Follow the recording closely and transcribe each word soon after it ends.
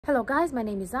Hello guys, my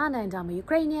name is Anna and I'm a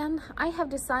Ukrainian. I have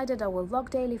decided I will vlog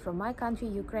daily from my country,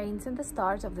 Ukraine, since the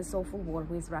start of this awful war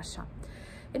with Russia.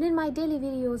 And in my daily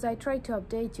videos, I try to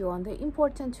update you on the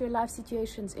important real-life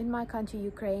situations in my country,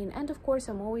 Ukraine. And of course,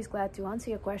 I'm always glad to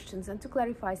answer your questions and to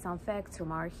clarify some facts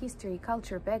from our history,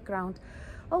 culture, background,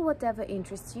 or whatever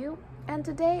interests you. And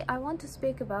today I want to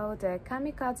speak about a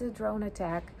Kamikaze drone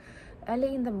attack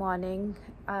early in the morning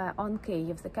on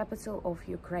Kyiv, the capital of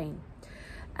Ukraine.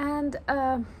 And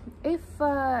if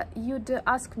you'd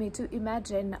ask me to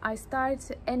imagine I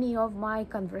start any of my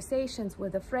conversations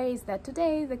with the phrase that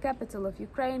today the capital of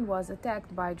Ukraine was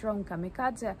attacked by drone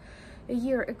Kamikaze a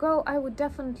year ago, I would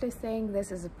definitely think this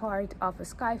is a part of a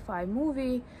sci-fi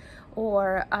movie,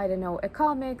 or I don't know, a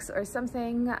comics or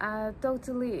something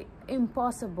totally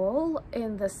impossible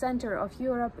in the center of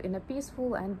Europe, in a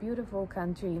peaceful and beautiful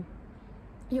country,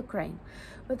 Ukraine.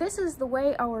 But this is the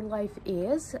way our life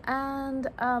is, and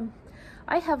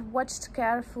I have watched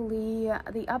carefully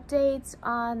the updates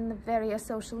on various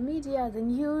social media, the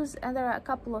news, and there are a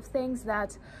couple of things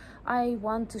that I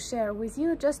want to share with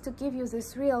you just to give you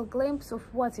this real glimpse of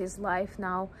what is life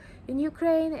now in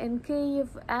Ukraine, in Kyiv,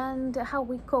 and how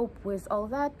we cope with all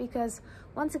that, because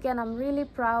once again I'm really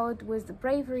proud with the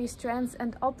bravery, strength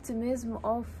and optimism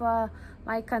of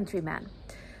my countrymen.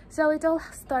 So it all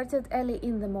started early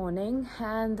in the morning,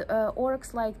 and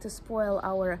orcs like to spoil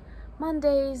our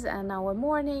Mondays and our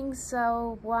mornings.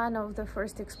 So one of the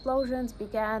first explosions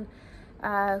began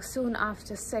soon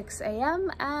after 6 a.m.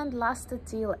 and lasted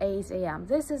till 8 a.m.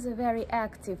 This is a very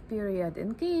active period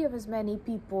in Kyiv, as many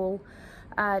people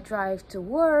drive to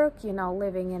work. You know,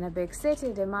 living in a big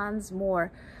city demands more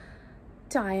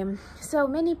time. So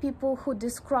many people who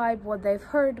describe what they've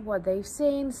heard, what they've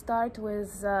seen, start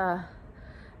with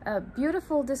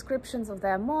beautiful descriptions of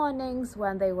their mornings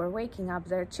when they were waking up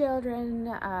their children,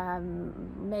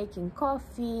 making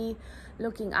coffee,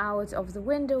 looking out of the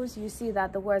windows. You see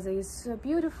that the weather is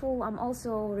beautiful. I'm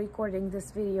also recording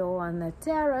this video on the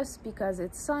terrace because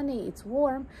it's sunny, it's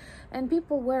warm, and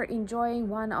people were enjoying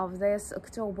one of these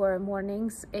October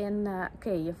mornings in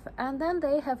Kyiv. And then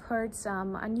they have heard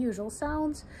some unusual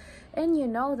sounds, and you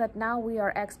know that now we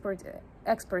are experts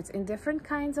in different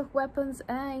kinds of weapons,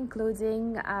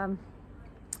 including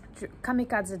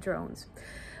kamikaze drones.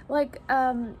 Like,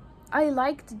 I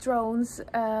liked drones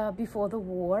before the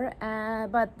war,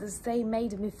 but they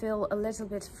made me feel a little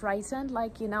bit frightened.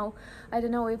 Like, you know, I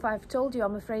don't know if I've told you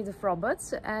I'm afraid of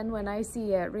robots, and when I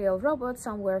see a real robot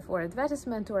somewhere for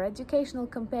advertisement or educational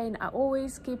campaign, I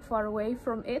always keep far away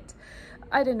from it.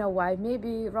 I don't know why,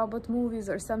 maybe robot movies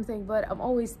or something, but I'm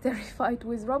always terrified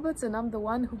with robots, and I'm the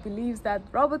one who believes that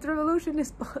robot revolution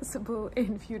is possible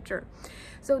in future.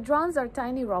 So drones are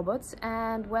tiny robots,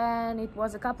 and when it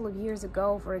was a couple of years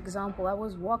ago, for example, I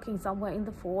was walking somewhere in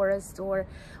the forest or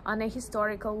on a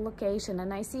historical location,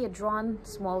 and I see a drone,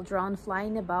 small drone,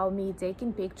 flying above me,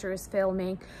 taking pictures,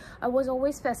 filming. I was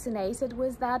always fascinated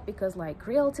with that, because like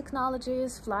real technology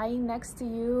is flying next to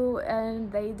you,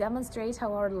 and they demonstrate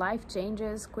how our life changes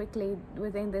quickly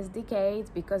within this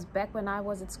decade, because back when I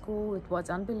was at school it was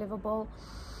unbelievable.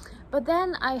 But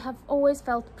then I have always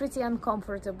felt pretty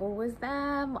uncomfortable with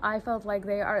them. I felt like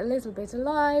they are a little bit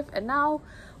alive, and now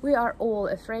we are all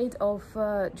afraid of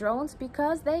drones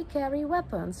because they carry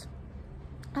weapons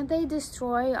and they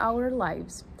destroy our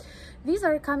lives. These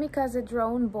are kamikaze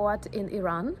drone bought in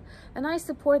Iran, and I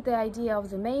support the idea of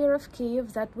the mayor of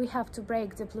Kyiv that we have to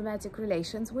break diplomatic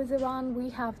relations with Iran. We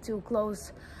have to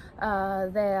close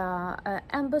their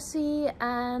embassy,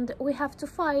 and we have to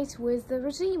fight with the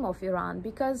regime of Iran,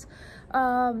 because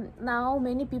now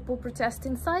many people protest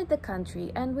inside the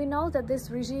country, and we know that this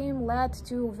regime led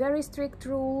to very strict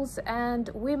rules, and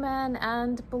women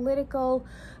and political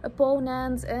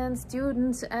opponents and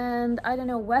students and I don't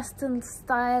know, Western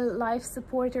style life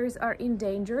supporters are in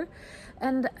danger.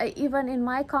 And even in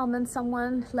my comments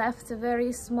someone left a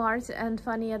very smart and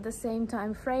funny at the same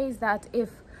time phrase that if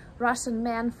Russian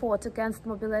men fought against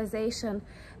mobilization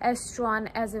as strong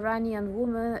as Iranian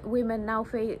women now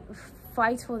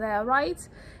fight for their rights,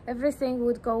 everything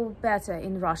would go better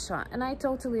in Russia. And I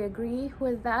totally agree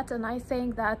with that, and I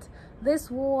think that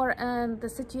this war and the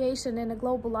situation in a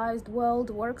globalized world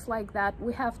works like that.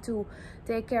 We have to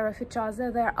take care of each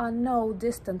other. There are no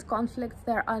distant conflicts,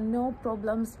 there are no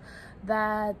problems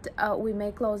that we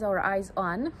may close our eyes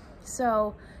on.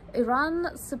 So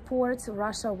Iran supports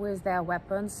Russia with their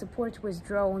weapons, support with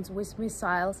drones, with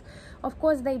missiles. Of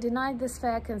course, they deny this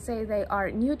fact and say they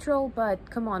are neutral, but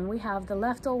come on, we have the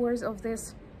leftovers of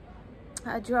these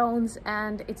drones,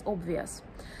 and it's obvious.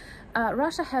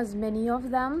 Russia has many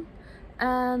of them,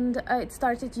 and it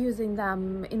started using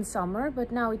them in summer,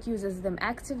 but now it uses them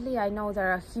actively. I know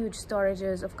there are huge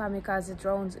storages of Kamikaze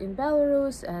drones in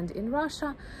Belarus and in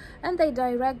Russia, and they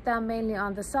direct them mainly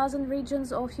on the southern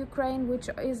regions of Ukraine, which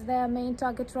is their main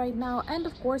target right now, and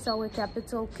of course our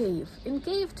capital, Kyiv. In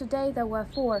Kyiv today there were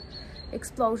 4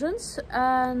 explosions,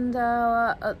 and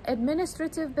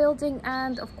administrative building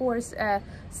and of course a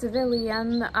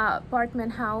civilian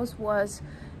apartment house was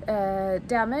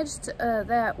damaged.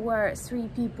 There were 3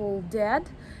 people dead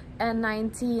and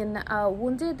 19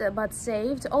 wounded, but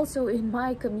saved. Also in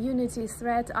my community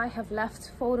thread I have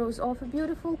left photos of a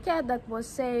beautiful cat that was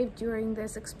saved during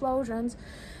these explosions,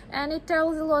 and it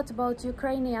tells a lot about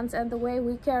Ukrainians and the way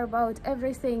we care about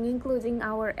everything, including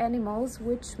our animals,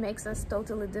 which makes us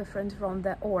totally different from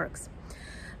the orcs.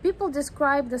 People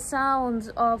describe the sounds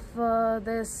of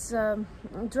these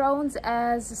drones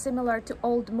as similar to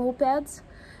old mopeds,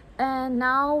 and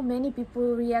now many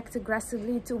people react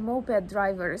aggressively to moped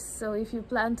drivers. So if you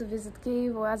plan to visit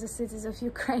Kyiv or other cities of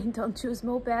Ukraine, don't choose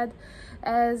moped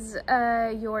as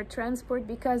your transport,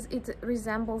 because it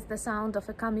resembles the sound of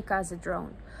a kamikaze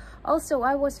drone. Also,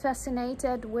 I was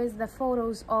fascinated with the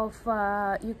photos of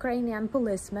Ukrainian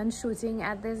policemen shooting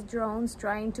at these drones,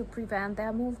 trying to prevent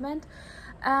their movement.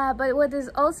 But what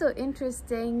is also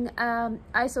interesting,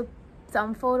 I saw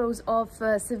some photos of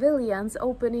civilians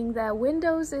opening their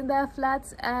windows in their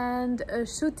flats and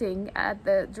shooting at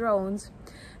the drones.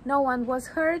 No one was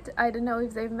hurt. I don't know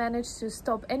if they've managed to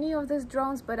stop any of these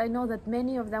drones, but I know that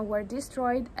many of them were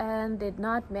destroyed and did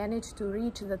not manage to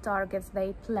reach the targets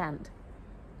they planned.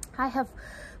 I have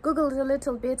googled a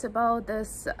little bit about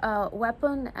this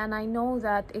weapon, and I know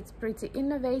that it's pretty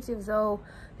innovative, though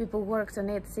people worked on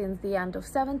it since the end of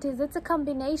 70s. It's a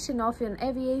combination of an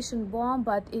aviation bomb,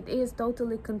 but it is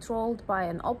totally controlled by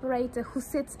an operator who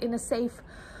sits in a safe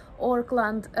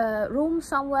Orkland room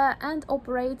somewhere and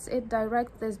operates it,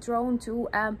 directs this drone to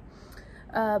a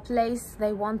place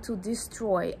they want to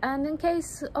destroy. And in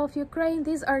case of Ukraine,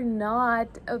 these are not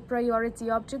a priority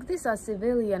object. These are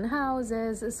civilian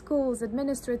houses, schools,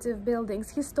 administrative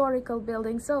buildings, historical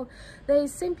buildings. So they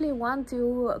simply want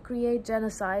to create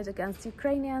genocide against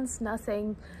Ukrainians.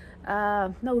 Nothing,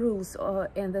 no rules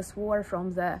in this war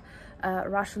from the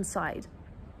Russian side.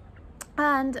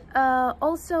 And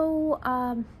also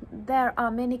there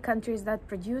are many countries that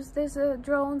produce these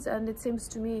drones, and it seems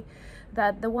to me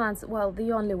that the ones, well,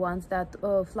 the only ones that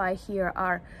fly here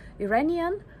are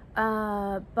Iranian,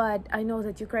 but I know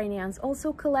that Ukrainians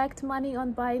also collect money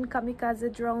on buying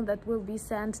kamikaze drone that will be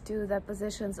sent to the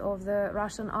positions of the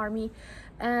Russian army,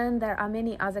 and there are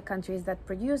many other countries that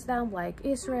produce them, like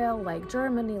Israel, like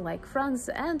Germany, like France,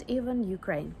 and even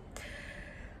Ukraine.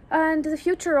 And the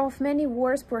future of many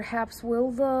wars perhaps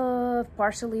will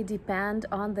partially depend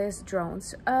on these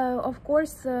drones. Of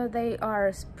course, they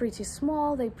are pretty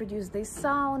small, they produce this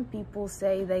sound. People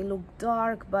say they look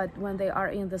dark, but when they are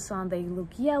in the sun, they look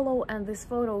yellow. And these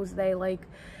photos, they like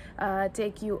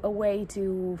take you away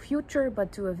to future,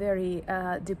 but to a very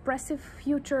depressive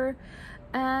future.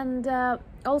 And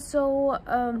also,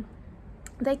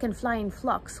 they can fly in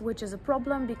flocks, which is a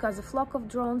problem because a flock of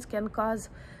drones can cause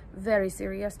very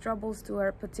serious troubles to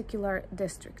a particular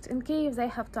district. In Kyiv, they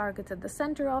have targeted the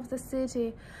center of the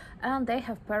city, and they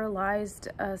have paralyzed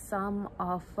some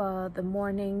of the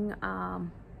morning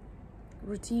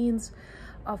routines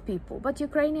of people. But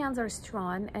Ukrainians are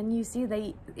strong, and you see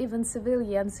they even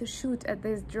civilians shoot at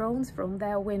these drones from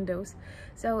their windows.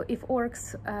 So if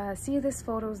orcs see these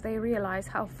photos, they realize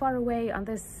how far away on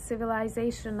this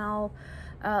civilizational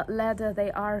ladder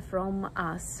they are from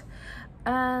us.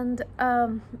 And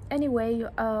anyway,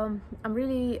 I'm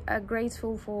really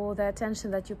grateful for the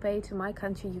attention that you pay to my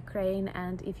country, Ukraine.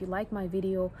 And if you like my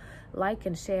video, like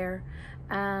and share,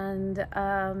 and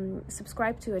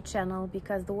subscribe to a channel,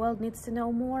 because the world needs to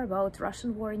know more about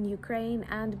Russian war in Ukraine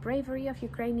and bravery of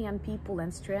Ukrainian people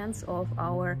and strengths of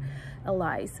our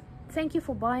allies. Thank you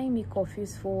for buying me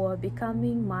coffees, for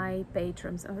becoming my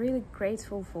patrons. I'm really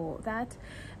grateful for that,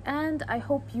 and I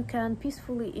hope you can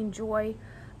peacefully enjoy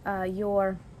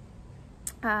your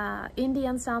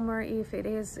Indian summer if it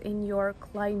is in your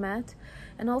climate.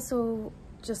 And also,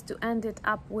 just to end it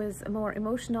up with a more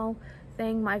emotional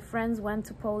thing, my friends went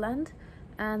to Poland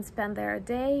and spent their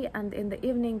day, and in the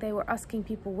evening they were asking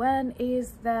people, when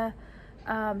is the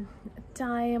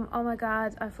time, oh my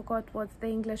god, I forgot what's the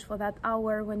English for that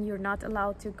hour when you're not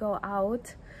allowed to go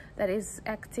out, that is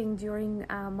acting during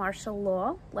martial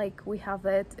law, like we have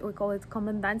it, we call it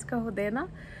komendantska hodina.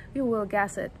 You will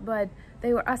guess it, but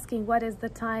they were asking what is the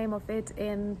time of it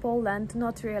in Poland,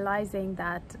 not realizing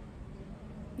that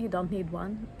you don't need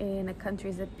one in a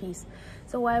country at peace.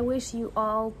 So I wish you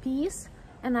all peace,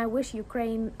 And I wish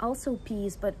Ukraine also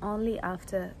peace, but only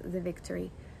after the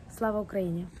victory. Slava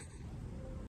Ukraini!